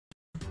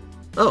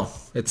Oh,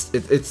 it's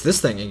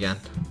this thing again.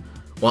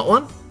 Want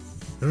one?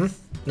 Hmm?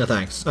 No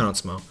thanks, I don't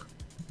smoke.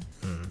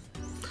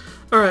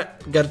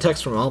 Alright, got a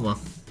text from Alma.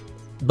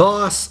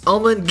 Boss,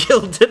 Alma and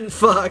Gil didn't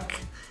fuck.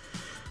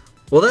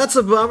 Well, that's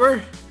a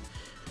bummer.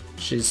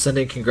 She's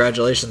sending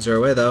congratulations her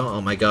way, though.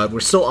 Oh my god, we're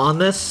still on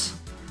this?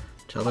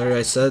 Tell her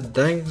I said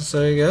thanks,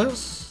 I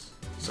guess?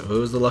 So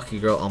who's the lucky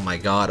girl? Oh my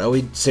god, are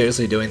we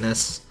seriously doing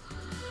this?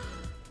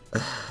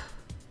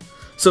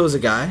 So it was a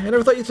guy? I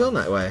never thought you'd feel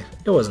that way.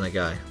 It wasn't a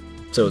guy.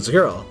 So it was a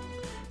girl.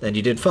 Then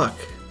you did fuck.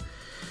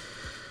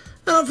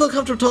 I don't feel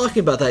comfortable talking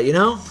about that, you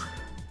know?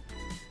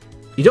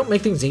 You don't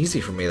make things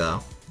easy for me,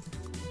 though.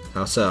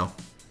 How so?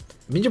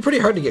 I mean, you're pretty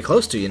hard to get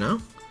close to, you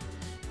know?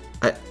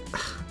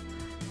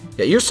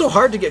 Yeah, you're so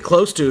hard to get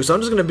close to, so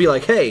I'm just gonna be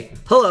like, hey,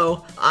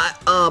 hello,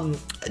 I'm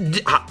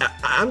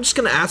just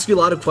gonna ask you a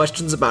lot of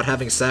questions about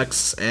having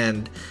sex,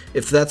 and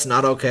if that's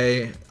not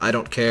okay, I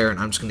don't care, and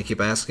I'm just gonna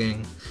keep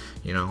asking.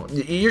 You know,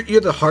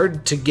 you're the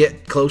hard to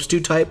get close to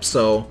type,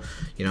 so,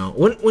 you know,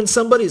 when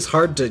somebody's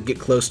hard to get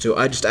close to,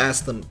 I just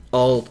ask them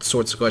all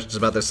sorts of questions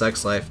about their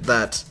sex life.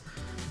 That's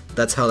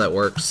how that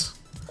works.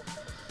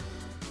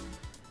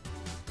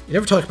 You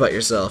never talk about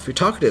yourself. You're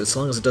talkative as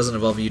long as it doesn't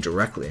involve you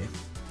directly.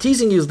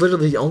 Teasing you is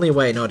literally the only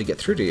way I know how to get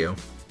through to you.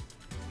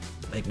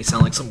 Make me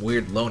sound like some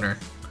weird loner.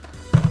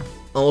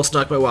 Almost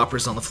knocked my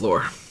whoppers on the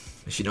floor,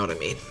 if you know what I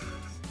mean.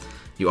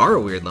 You are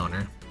a weird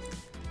loner.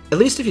 At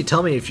least if you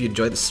tell me if you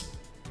enjoyed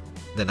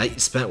the night you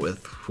spent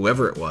with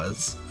whoever it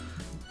was.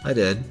 I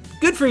did.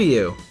 Good for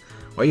you!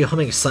 Why are you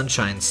humming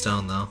Sunshine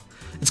Stone, though?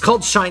 It's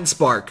called Shine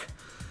Spark.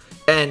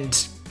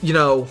 And, you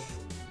know...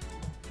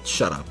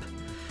 Shut up.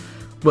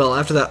 Well,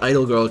 after that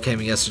Idol girl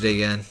came in yesterday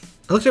again,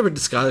 I looked over at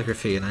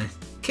discography and I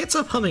can't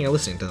stop humming or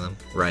listening to them.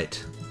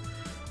 Right.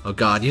 Oh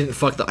god, you didn't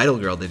fuck the Idol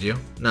girl, did you?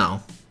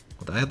 No.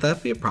 Well,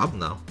 that'd be a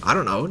problem, though. I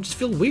don't know, it just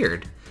feel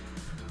weird.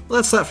 Well,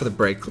 that's that for the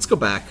break. Let's go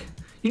back.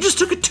 You just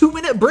took a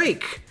 2-minute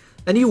break!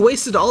 And you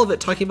wasted all of it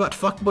talking about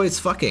fuckboys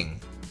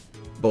fucking.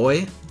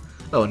 Boy.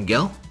 Oh, and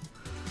Gil?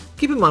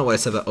 Keep in mind what I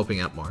said about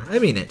opening up more. I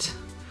mean it.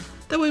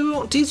 That way we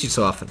won't tease you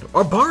so often.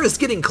 Our bar is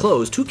getting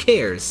closed, who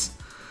cares?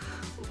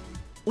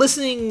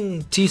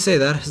 Listening to you say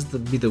that is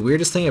be the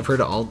weirdest thing I've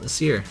heard all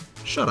this year.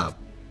 Shut up.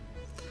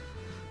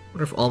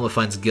 Wonder if Alma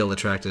finds Gil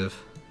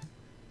attractive.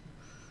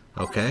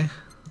 Okay.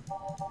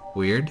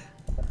 Weird.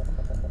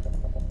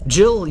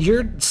 Jill,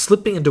 you're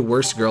slipping into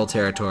worse girl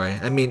territory.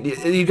 I mean,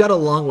 you got a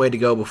long way to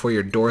go before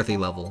you're Dorothy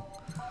level.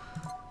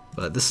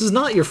 But this is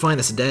not your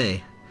finest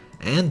day.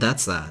 And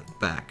that's that.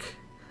 Back.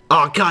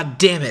 Oh, god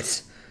damn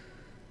it!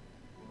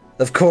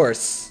 Of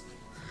course.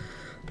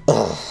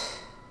 Oh.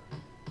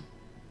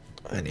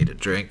 I need a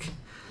drink.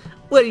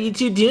 What are you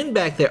two doing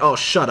back there? Oh,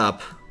 shut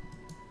up.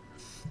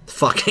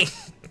 Fucking.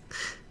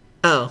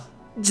 Oh,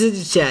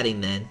 just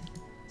chatting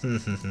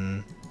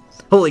then.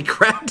 Holy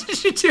crap,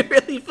 did you two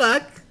really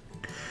fuck?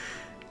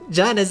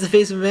 John has the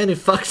face of a man who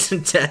fucked to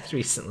death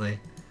recently.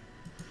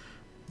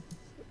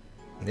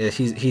 Yeah,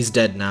 he's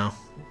dead now.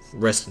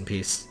 Rest in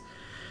peace.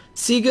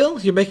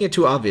 Seagull, you're making it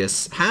too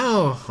obvious.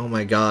 How? Oh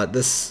my god,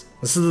 this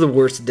is the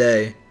worst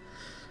day.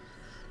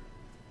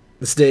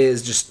 This day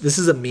is just, this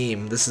is a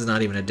meme. This is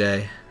not even a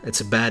day.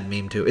 It's a bad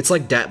meme too. It's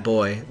like Dat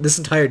Boy. This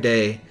entire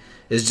day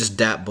is just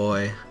Dat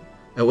Boy.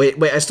 Oh,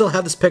 wait, I still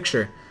have this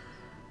picture.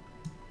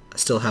 I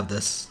still have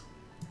this.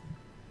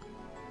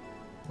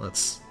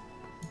 Let's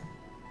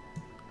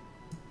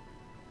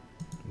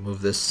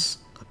move this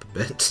up a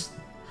bit.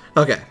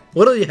 Okay,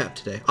 what do you have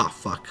today? Oh,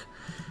 fuck.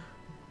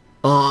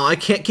 Oh, I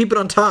can't keep it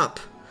on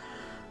top.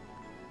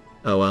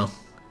 Oh, well.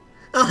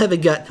 I'll have a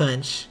gut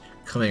punch.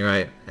 Coming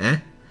right. Eh?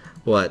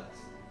 What?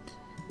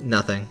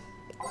 Nothing.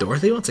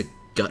 Dorothy wants a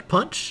gut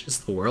punch? Is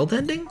the world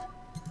ending?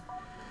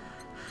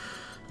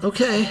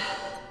 Okay.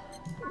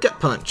 Gut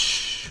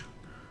punch.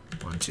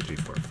 1, 2, 3,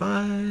 4,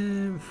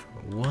 5.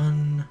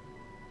 1.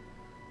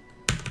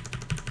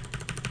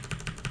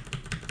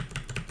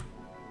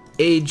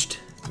 Aged.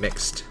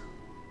 Mixed.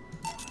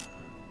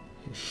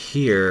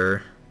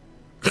 Here.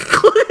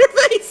 Close your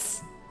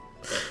face!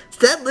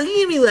 Stop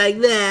looking at me like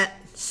that!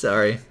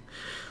 Sorry.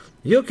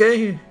 You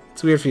okay?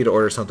 It's weird for you to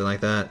order something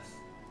like that.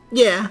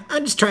 Yeah,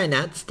 I'm just trying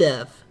out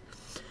stuff.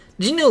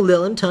 Did you know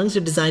Lilim tongues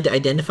are designed to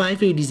identify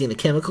food using the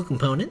chemical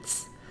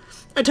components?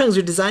 Our tongues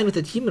are designed with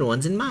the human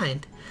ones in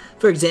mind.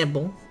 For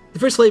example, the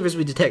first flavors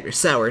we detect are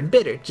sour and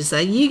bitter, just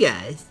like you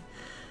guys.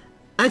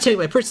 I checked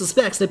my personal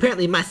specs and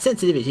apparently my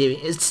sensitivity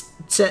is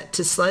set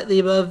to slightly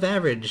above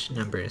average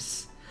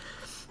numbers.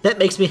 That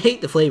makes me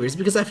hate the flavors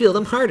because I feel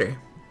them harder.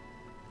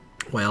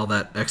 Well,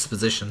 that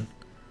exposition.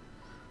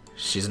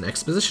 She's an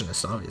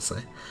expositionist,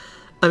 obviously.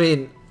 I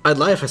mean, I'd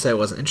lie if I said I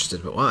wasn't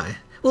interested, but why?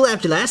 Well,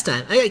 after last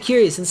time, I got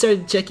curious and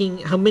started checking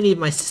how many of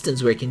my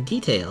systems work in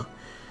detail.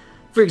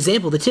 For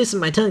example, the tips of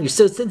my tongue are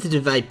so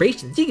sensitive to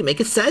vibrations, you can make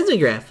a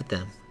seismograph with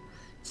them.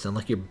 You sound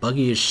like you're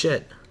buggy as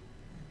shit.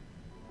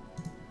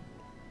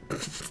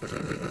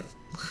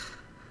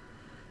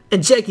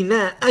 And checking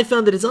that, I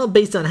found that it's all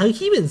based on how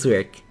humans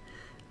work.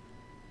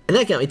 And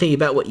that got me thinking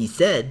about what you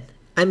said.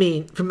 I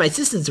mean, for my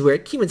systems to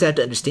work, humans have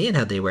to understand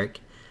how they work.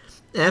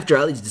 After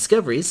all these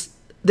discoveries,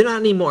 They're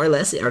not any more or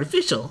less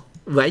artificial.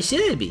 Why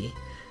should I be?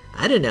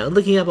 I don't know,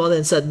 looking up all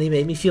that suddenly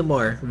made me feel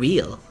more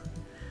real.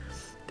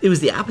 It was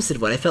the opposite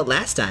of what I felt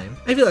last time.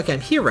 I feel like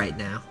I'm here right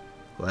now.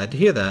 Glad to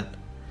hear that.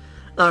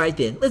 Alright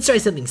then, let's try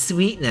something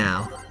sweet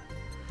now.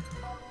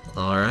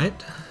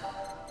 Alright.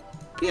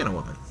 Piano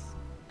woman.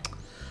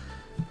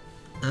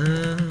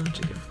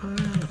 Take it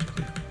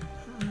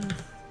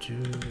 5,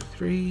 2,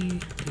 3,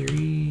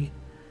 theory,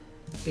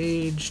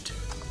 aged.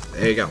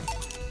 There you go.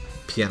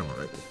 Piano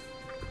woman.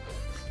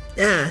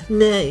 Ah,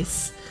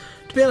 nice.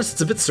 To be honest,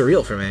 it's a bit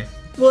surreal for me.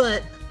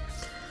 What?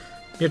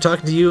 You're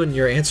talking to you and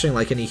you're answering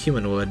like any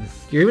human would.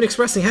 You're even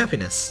expressing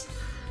happiness.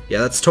 Yeah,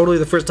 that's totally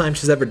the first time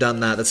she's ever done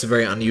that. That's a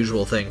very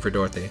unusual thing for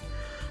Dorothy.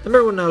 I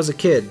remember when I was a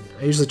kid,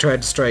 I usually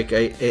tried to strike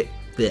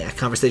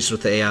conversations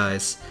with the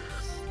AIs.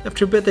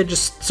 After a bit, they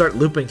just start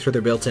looping through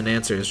their built-in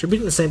answers,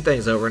 repeating the same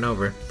things over and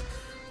over. It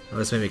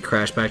always made me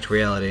crash back to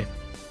reality.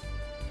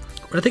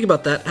 When I think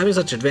about that, having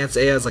such advanced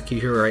AIs like you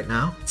hear right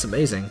now, it's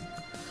amazing.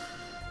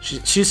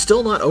 She's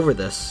still not over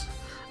this.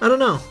 I don't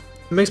know.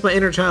 It makes my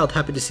inner child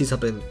happy to see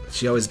something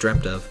she always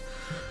dreamt of.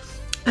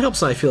 It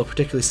helps when I feel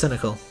particularly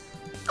cynical.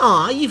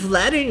 Aw, you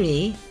flattered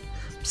me.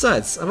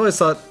 Besides, I've always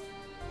thought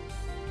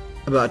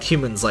about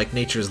humans like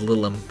nature's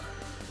Lilim.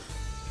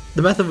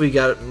 The method we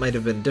got might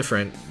have been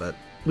different, but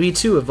we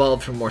too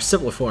evolved from a more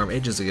simpler form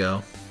ages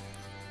ago.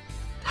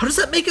 How does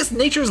that make us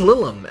nature's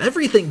Lilim?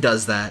 Everything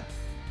does that,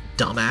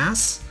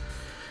 dumbass.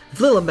 If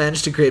Lilim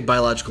managed to create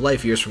biological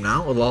life years from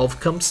now, it'll all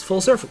come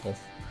full circle.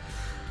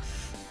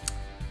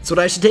 So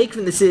what I should take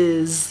from this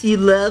is, you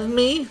love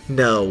me?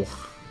 No.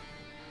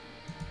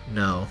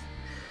 No.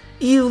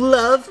 You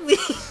love me?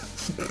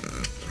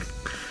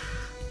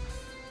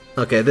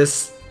 Okay,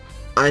 this...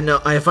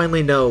 I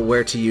finally know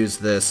where to use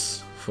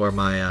this for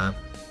my,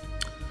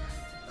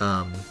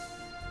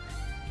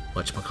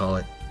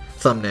 whatchamacallit,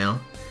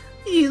 thumbnail.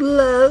 You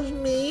love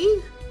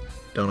me?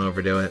 Don't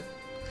overdo it.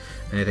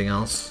 Anything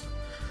else?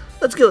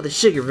 Let's go with the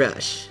sugar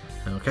rush.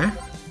 Okay.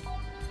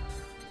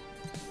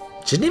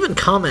 She didn't even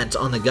comment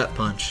on the gut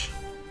punch.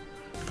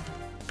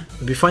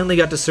 We finally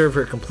got to serve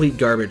her complete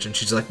garbage, and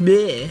she's like,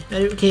 meh, I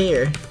don't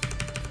care.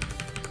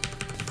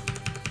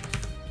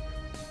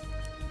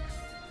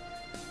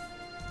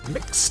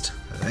 Mixed.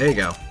 There you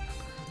go.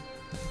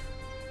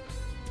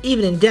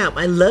 Even in doubt,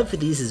 my love for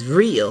these is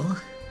real.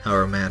 How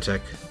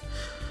romantic.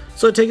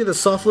 So I take it the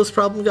softless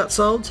problem got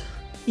solved?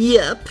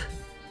 Yep.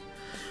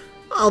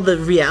 All the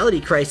reality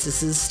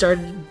crises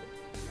started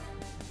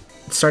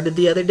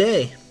the other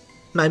day.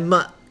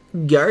 My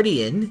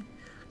guardian.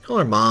 Call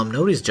her mom.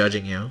 Nobody's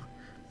judging you.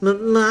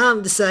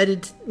 Mom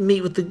decided to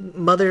meet with the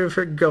mother of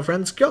her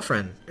girlfriend's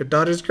girlfriend. Her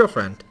daughter's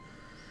girlfriend.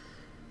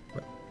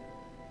 What?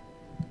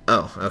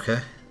 Oh, okay.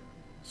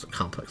 It's a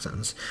complex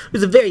sentence. It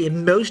was a very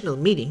emotional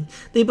meeting.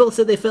 They both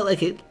said they felt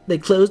like they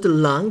closed a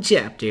long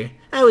chapter.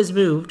 I was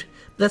moved.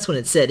 But that's when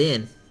it set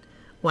in.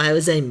 Why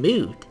was I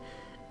moved?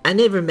 I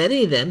never met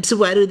any of them, so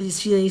why do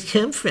these feelings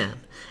come from?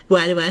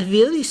 Why do I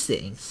feel these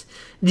things?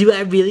 Do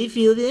I really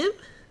feel them?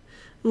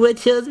 What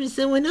tells me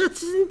someone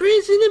else isn't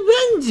pressing a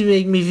button to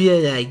make me feel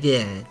like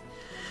that?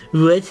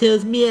 What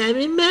tells me I'm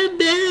in my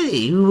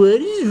body?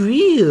 What is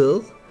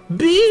real?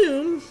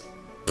 Boom!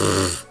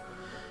 Pfft.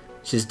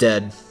 She's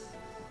dead.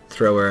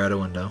 Throw her out a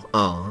window.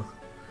 Aw.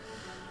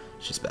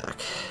 She's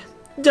back.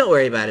 Don't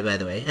worry about it, by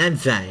the way. I'm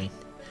fine.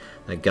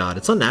 Thank God.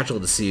 It's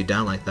unnatural to see you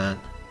down like that.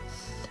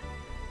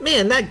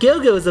 Man, that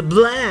Go-Go is a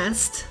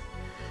blast!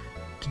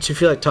 Did you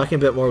feel like talking a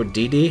bit more with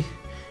Dee Dee?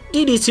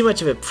 Dee Dee's too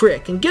much of a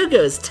prick, and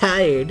Go-Go is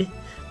tired.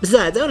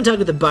 Besides, I want to talk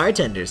with the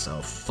bartenders.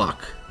 Oh,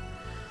 fuck.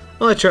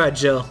 Well, I tried,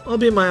 Jill. I'll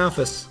be in my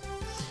office.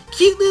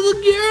 Cute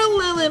little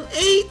girl, all them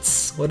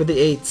 8s! What are the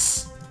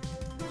 8s?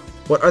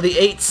 What are the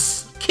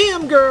 8s?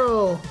 Cam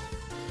girl!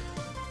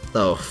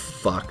 Oh,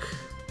 fuck.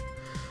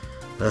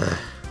 Ugh.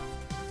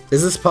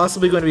 Is this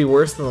possibly going to be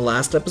worse than the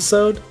last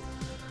episode?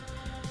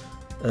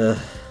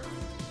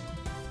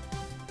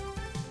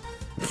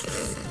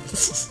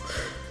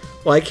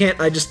 Why can't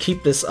I just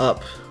keep this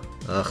up?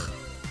 Ugh.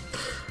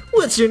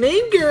 What's your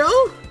name,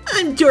 girl?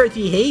 I'm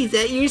Dorothy Hayes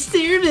at your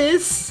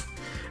service.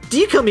 Do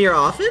you come here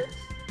often?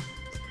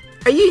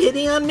 Are you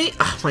hitting on me?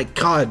 Oh my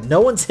God,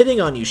 no one's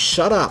hitting on you.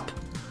 Shut up.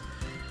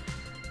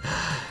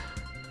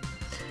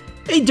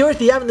 Hey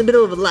Dorothy, I'm in the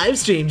middle of a live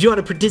stream. Do you want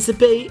to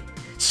participate?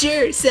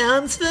 Sure,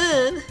 sounds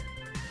fun.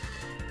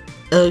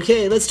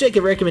 Okay, let's take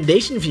a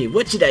recommendation for you.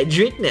 What should I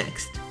drink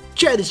next?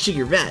 Try the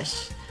Sugar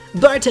Rush.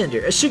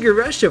 Bartender, a Sugar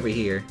Rush over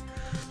here.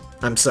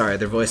 I'm sorry,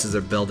 their voices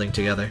are building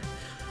together.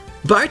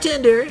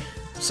 Bartender!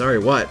 Sorry,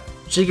 what?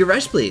 Sugar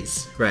Rush,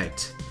 please.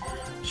 Right.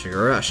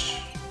 Sugar Rush.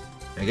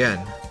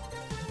 Again.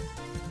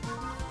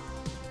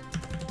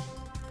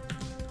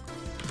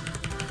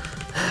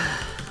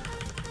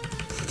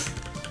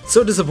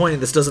 So disappointing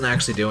this doesn't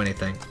actually do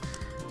anything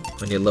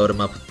when you load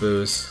them up with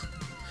booze.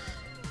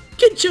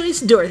 Good choice,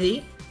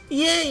 Dorothy.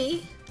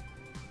 Yay!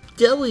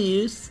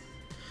 W's.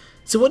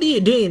 So what are you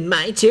doing in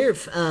my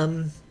turf,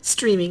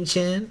 streaming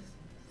Chan?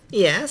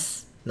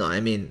 Yes? No, I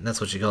mean,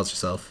 that's what she calls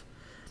herself.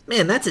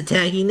 Man, that's a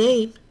tacky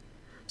name.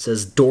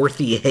 Says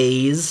Dorothy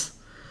Hayes.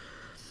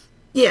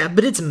 Yeah,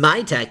 but it's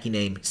my tacky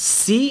name.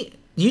 See?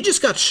 You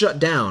just got shut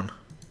down.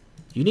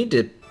 You need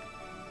to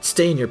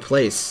stay in your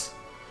place.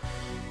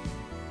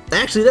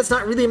 Actually, that's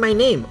not really my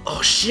name.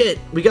 Oh shit,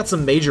 we got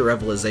some major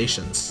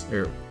revelations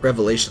here.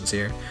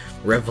 Revelations.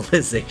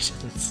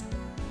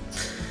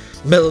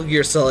 Metal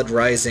Gear Solid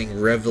Rising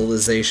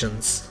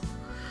revelations.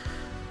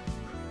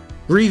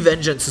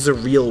 Revengeance is a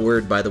real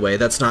word, by the way.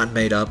 That's not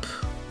made up.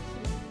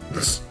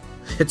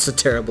 It's a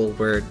terrible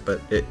word, but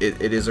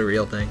it is a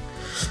real thing.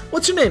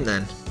 What's your name,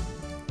 then?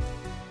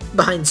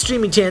 Behind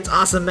Streaming Chan's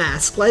awesome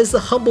mask lies the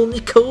humble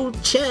Nicole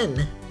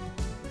Chen.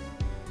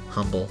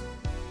 Humble.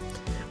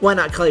 Why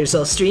not call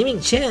yourself Streaming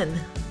Chen?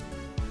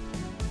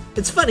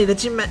 It's funny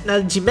that now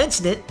that you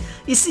mention it.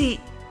 You see,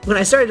 when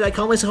I started, I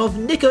called myself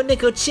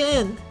Nico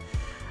Chen.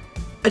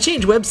 I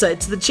changed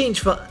websites, so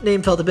the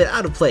name felt a bit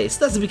out of place.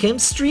 Thus it became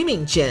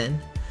Streaming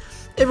Chen.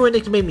 Everyone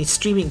nicknamed me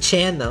Streaming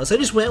Chan, though, so I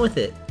just went with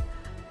it.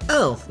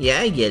 Oh,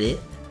 yeah, I get it.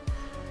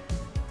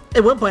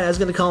 At one point, I was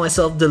going to call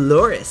myself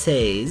Dolores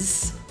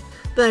Hayes.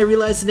 Then I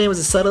realized the name was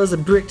as subtle as a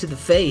brick to the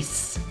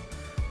face.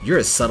 You're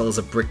as subtle as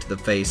a brick to the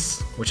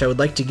face, which I would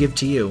like to give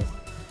to you.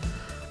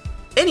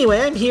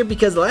 Anyway, I'm here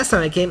because the last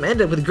time I came, I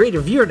ended up with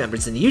greater viewer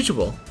numbers than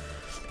usual.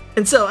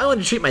 And so, I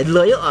want to treat my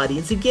loyal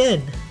audience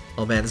again.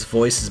 Oh man, his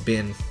voice has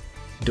been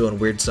doing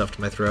weird stuff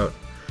to my throat.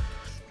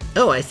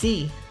 Oh, I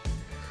see.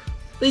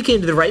 Well, you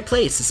came to the right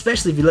place,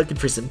 especially if you're looking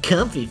for some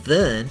comfy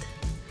fun.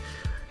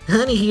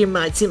 Honey here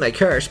might seem like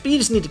harsh, but you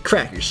just need to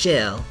crack your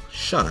shell.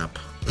 Shut up.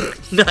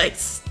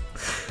 Nice.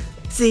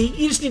 See,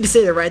 you just need to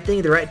say the right thing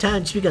at the right time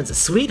and she becomes a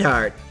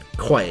sweetheart.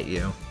 Quiet,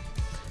 you.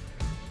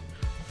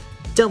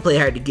 Don't play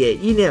hard to get,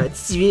 you know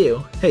it's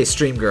you. Hey,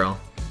 Stream Girl.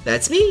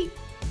 That's me.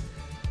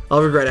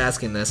 I'll regret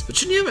asking this, but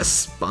shouldn't you have a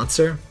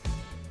sponsor?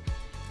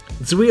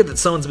 It's weird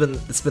that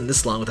it's been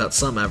this long without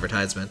some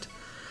advertisement.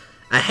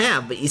 I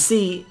have, but you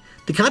see,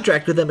 the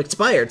contract with them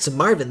expired, so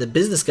Marvin, the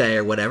business guy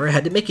or whatever,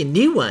 had to make a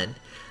new one.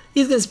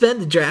 He's gonna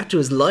spend the draft to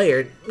his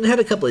lawyer and had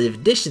a couple of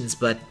additions,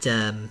 but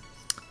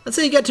let's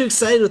say he got too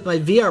excited with my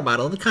VR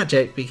model and the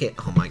contract became—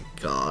 oh my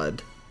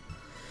god.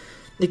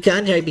 The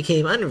contract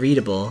became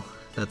unreadable.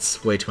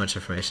 That's way too much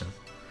information.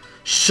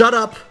 Shut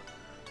up!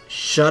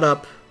 Shut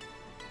up.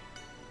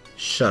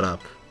 Shut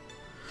up.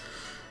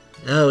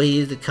 Oh, he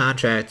used the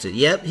contract.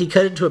 Yep, he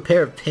cut into a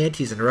pair of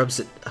panties and rubs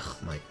it— oh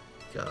my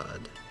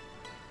god.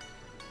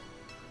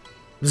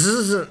 This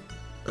isn't—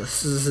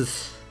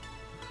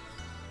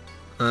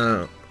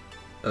 I'm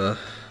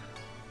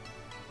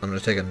gonna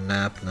take a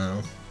nap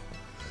now.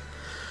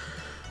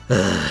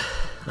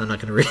 I'm not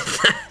gonna read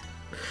that.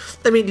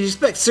 I mean, you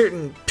expect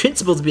certain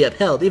principles to be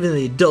upheld, even in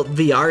the adult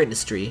VR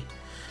industry.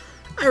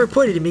 I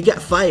reported him, he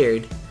got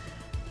fired.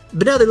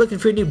 But now they're looking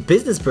for a new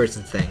business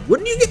person thing.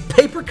 Wouldn't you get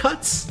paper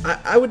cuts?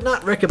 I would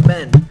not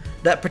recommend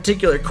that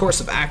particular course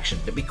of action,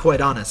 to be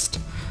quite honest.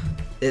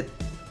 That's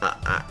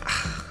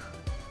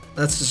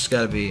just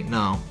gotta be—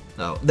 no.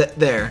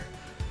 There.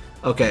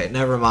 Okay,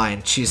 never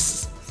mind.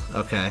 She's—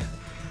 okay.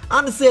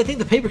 Honestly, I think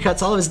the paper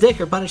cuts all of his dick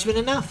are punishment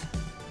enough.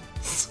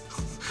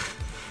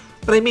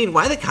 But I mean,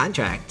 why the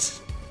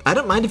contract? I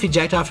don't mind if you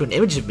jacked off to an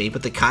image of me,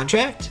 but the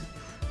contract?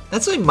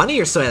 That's my money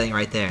you're soiling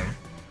right there.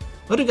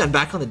 Would have gone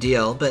back on the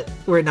deal, but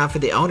were it not for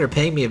the owner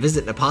paying me a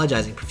visit and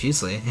apologizing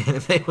profusely,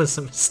 and it was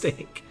a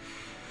mistake.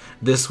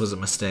 This was a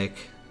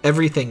mistake.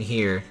 Everything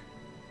here.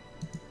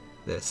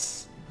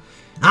 This.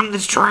 I'm the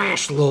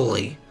trash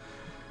lolly.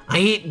 I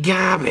eat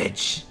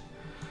garbage.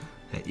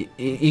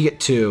 You get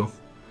 2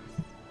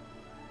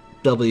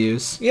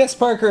 W's. Yes,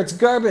 Parker, it's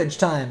garbage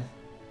time.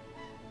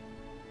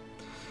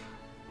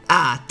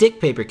 Ah, dick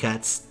paper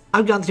cuts.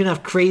 I've gone through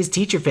enough crazed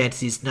teacher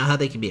fantasies to know how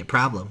they can be a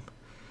problem.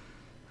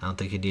 I don't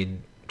think you need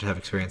to have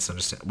experience to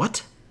understand—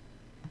 what?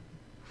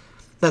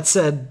 That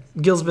said,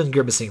 Gil's been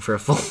grimacing for a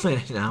full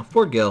minute now.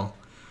 Poor Gil.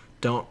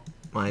 Don't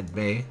mind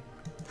me.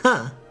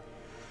 Huh.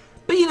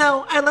 But you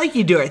know, I like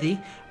you, Dorothy.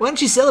 Why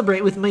don't you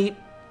celebrate with me?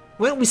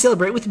 Why don't we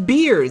celebrate with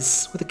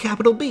beers? With a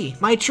capital B.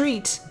 My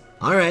treat.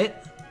 Alright.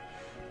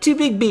 2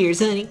 big beers,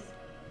 honey.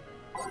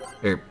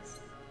 Or,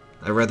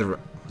 I rather—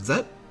 was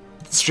that—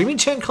 Streaming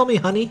Chan call me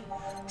honey?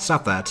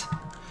 Stop that.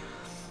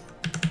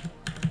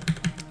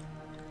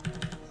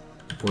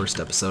 Worst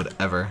episode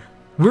ever.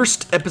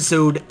 Worst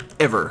episode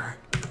ever.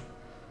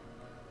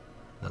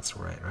 That's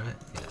right?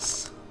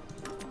 Yes.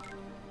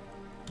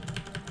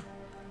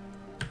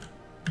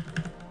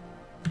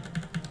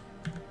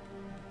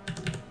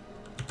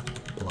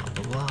 Blah,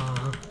 blah,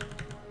 blah.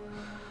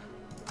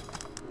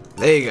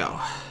 There you go.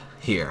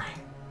 Here.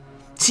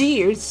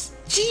 Cheers!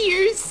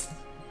 Cheers!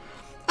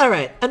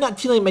 Alright, I'm not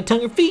feeling my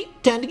tongue or feet.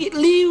 Time to get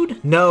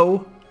lewd.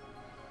 No.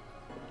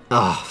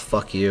 Oh,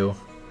 fuck you.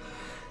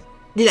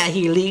 Did I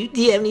hear lewd?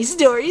 Do you have any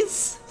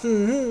stories?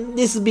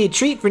 This will be a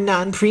treat for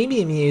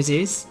non-premium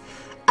users.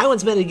 I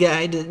once met a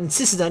guy that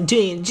insisted on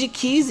doing a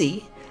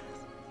jacuzzi.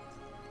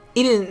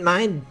 He didn't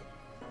mind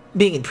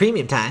being in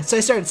premium time, so I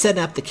started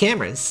setting up the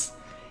cameras.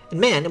 And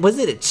man,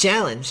 wasn't it a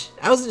challenge.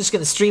 I wasn't just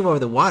going to stream over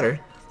the water.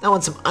 I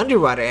want some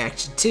underwater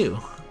action too.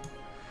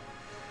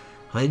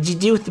 What did you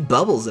do with the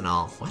bubbles and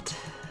all? What?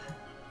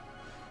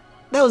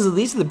 That That was the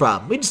least of the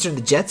problem. We just turned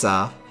the jets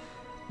off.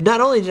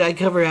 Not only did I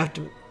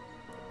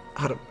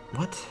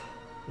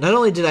Not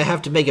only did I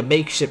have to make a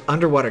makeshift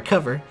underwater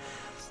cover,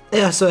 I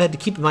also had to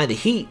keep in mind the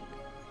heat.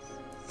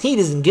 Heat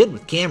isn't good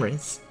with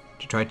cameras.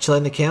 Did you try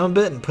chilling the cam a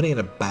bit and putting it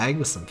in a bag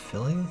with some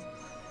filling?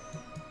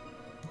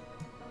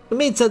 We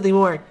made something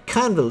more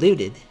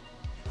convoluted.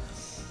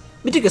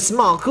 We took a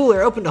small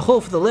cooler, opened a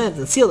hole for the lens,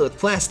 and sealed it with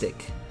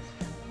plastic.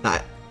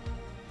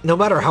 No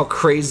matter how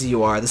crazy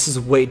you are, this is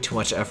way too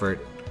much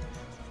effort.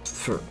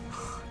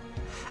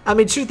 I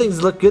made sure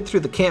things looked good through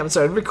the cam and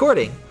started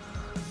recording.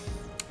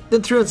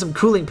 Then threw in some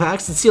cooling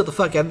packs and sealed the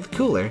fuck out of the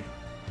cooler.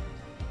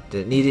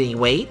 Did it need any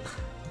weight?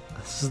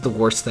 This is the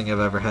worst thing I've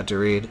ever had to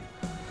read.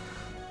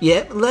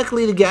 Yep,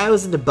 luckily the guy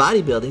was into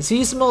bodybuilding, so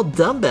he used some old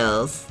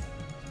dumbbells.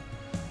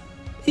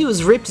 He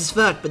was ripped as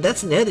fuck, but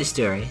that's another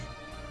story.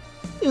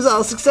 It was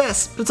all a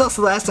success, but it's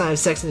also the last time I was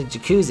sexing in a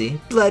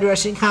jacuzzi. Blood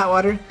rushing, hot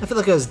water. I felt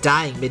like I was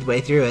dying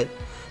midway through it.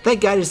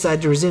 Thank God he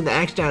decided to resume the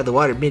action out of the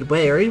water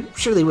midway, or he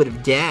surely would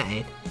have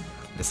died.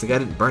 Guess the guy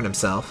didn't burn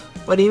himself.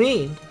 What do you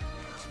mean?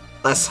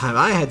 Last time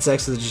I had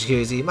sex with a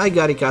jacuzzi, my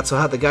god, it got so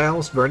hot the guy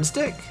almost burned his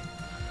dick.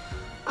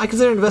 I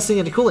considered investing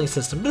in a cooling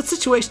system, but it's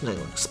situational,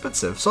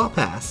 expensive, so I'll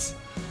pass.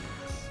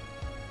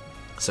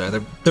 Sorry,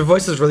 their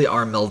voices really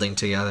are melding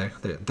together.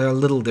 They're a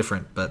little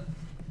different, but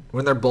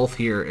when they're both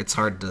here, it's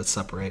hard to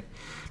separate.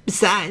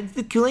 Besides,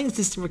 the cooling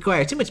system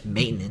requires too much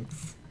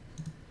maintenance.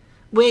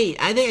 Wait,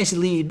 I think I should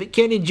leave, but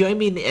care to join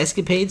me in the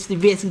escapades for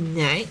the rest of the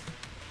night?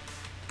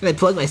 Can I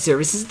plug my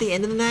services at the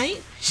end of the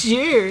night?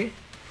 Sure.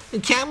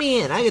 Then count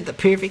me in, I got the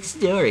perfect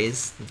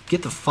stories.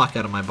 Get the fuck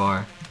out of my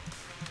bar.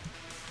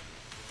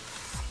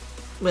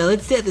 Well,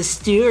 it's not the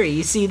story.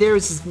 You see, there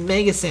was this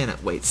Mega Santa.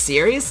 Wait,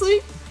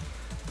 seriously?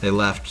 They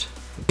left.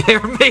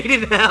 Bear made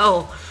in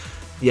hell!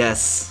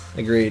 Yes,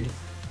 agreed.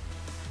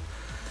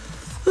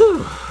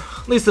 Whew.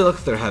 At least they look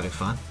like they're having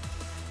fun.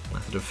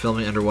 Method of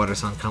filming underwater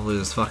sound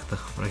convoluted as fuck though,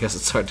 but I guess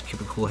it's hard to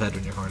keep a cool head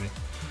when you're horny.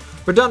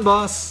 We're done,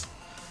 boss!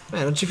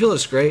 Man, don't you feel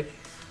this great?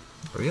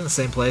 Are we in the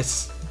same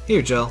place?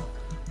 Here, Jill.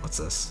 What's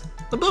this?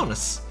 A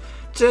bonus!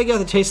 Today I got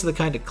the taste of the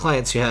kind of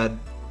clients you had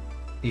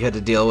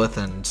to deal with,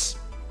 and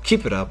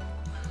keep it up.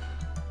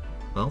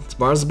 Well,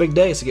 tomorrow's a big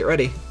day, so get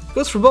ready.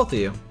 Goes for both of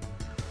you.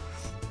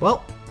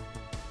 Well,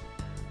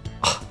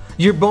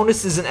 your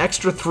bonus is an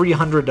extra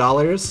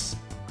 $300.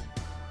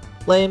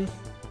 Lame.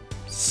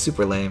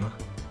 Super lame.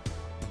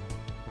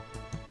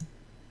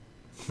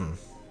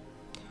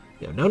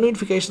 Yeah, no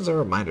notifications or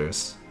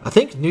reminders. I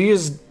think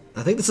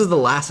this is the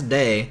last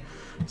day,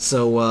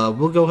 so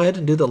we'll go ahead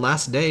and do the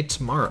last day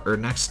tomorrow, or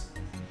next,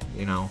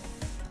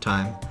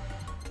 time.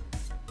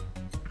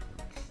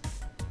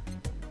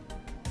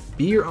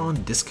 Beer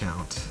on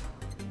discount.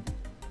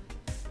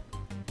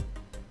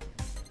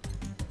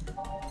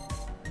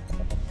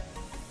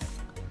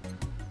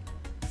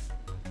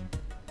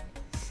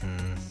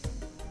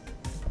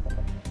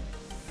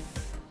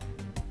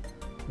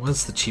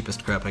 What's the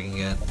cheapest crap I can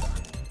get?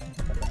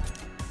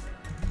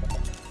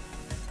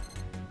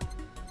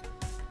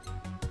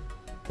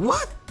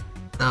 What?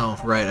 Oh,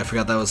 right, I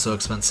forgot that was so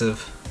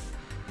expensive.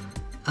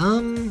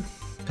 Can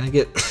I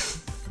get...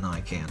 No,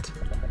 I can't.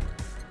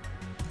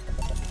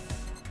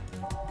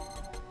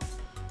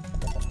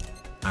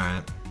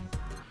 Alright.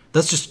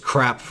 That's just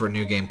crap for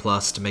New Game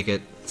Plus to make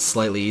it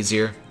slightly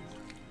easier.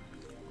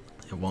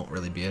 It won't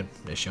really be an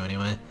issue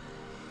anyway.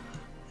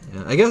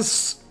 Yeah, I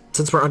guess...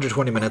 Since we're under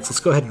 20 minutes,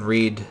 let's go ahead and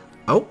read...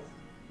 Oh!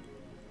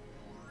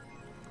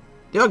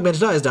 The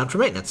augmented eye is down for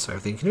maintenance. Sorry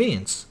for the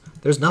inconvenience.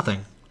 There's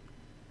nothing.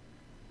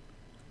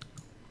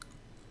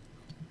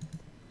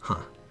 Huh.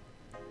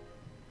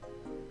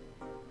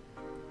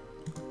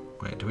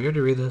 Wait, did we already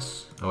read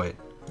this? Oh, wait.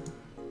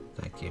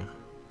 Thank you.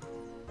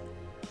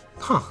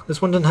 Huh,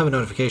 this one didn't have a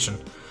notification.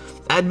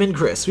 Admin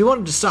Chris, we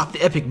wanted to stop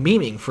the epic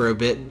memeing for a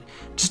bit,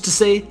 just to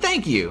say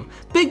thank you.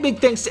 Big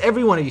thanks to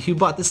every one of you who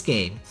bought this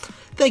game.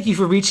 Thank you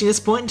for reaching this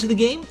point into the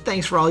game.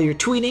 Thanks for all your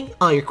tweeting,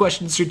 all your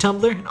questions through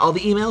Tumblr, and all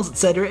the emails,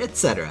 etc.,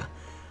 etc.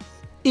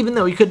 Even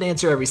though we couldn't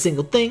answer every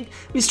single thing,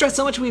 we stressed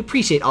how much we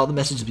appreciate all the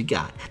messages we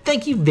got.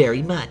 Thank you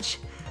very much.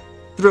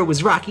 The road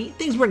was rocky,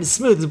 things weren't as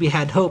smooth as we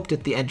had hoped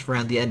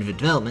around the end of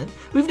development.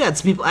 We've had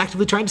some people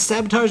actively trying to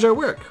sabotage our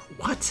work.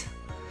 What?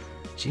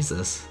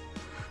 Jesus.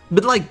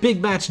 But like Big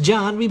Match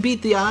John, we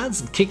beat the odds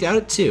and kicked out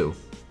at 2.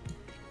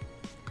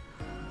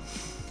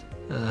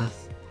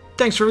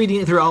 Thanks for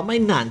reading through all my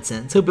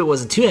nonsense. Hope it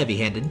wasn't too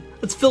heavy-handed.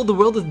 Let's fill the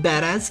world with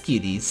badass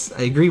cuties.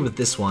 I agree with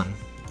this one,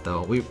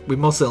 though. We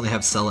mostly only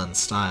have Sella and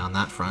Sty on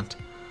that front.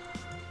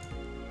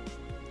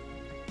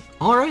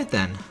 Alright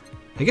then.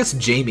 I guess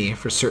Jamie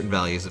for certain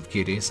values of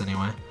cuties,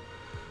 anyway.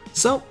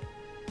 So,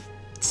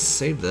 let's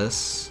save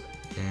this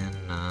in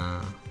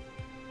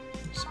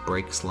just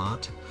break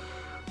slot.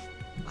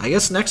 I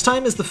guess next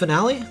time is the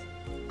finale.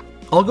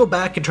 I'll go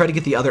back and try to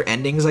get the other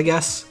endings, I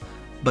guess.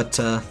 But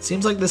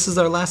seems like this is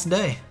our last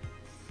day.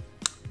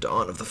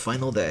 Dawn of the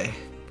final day.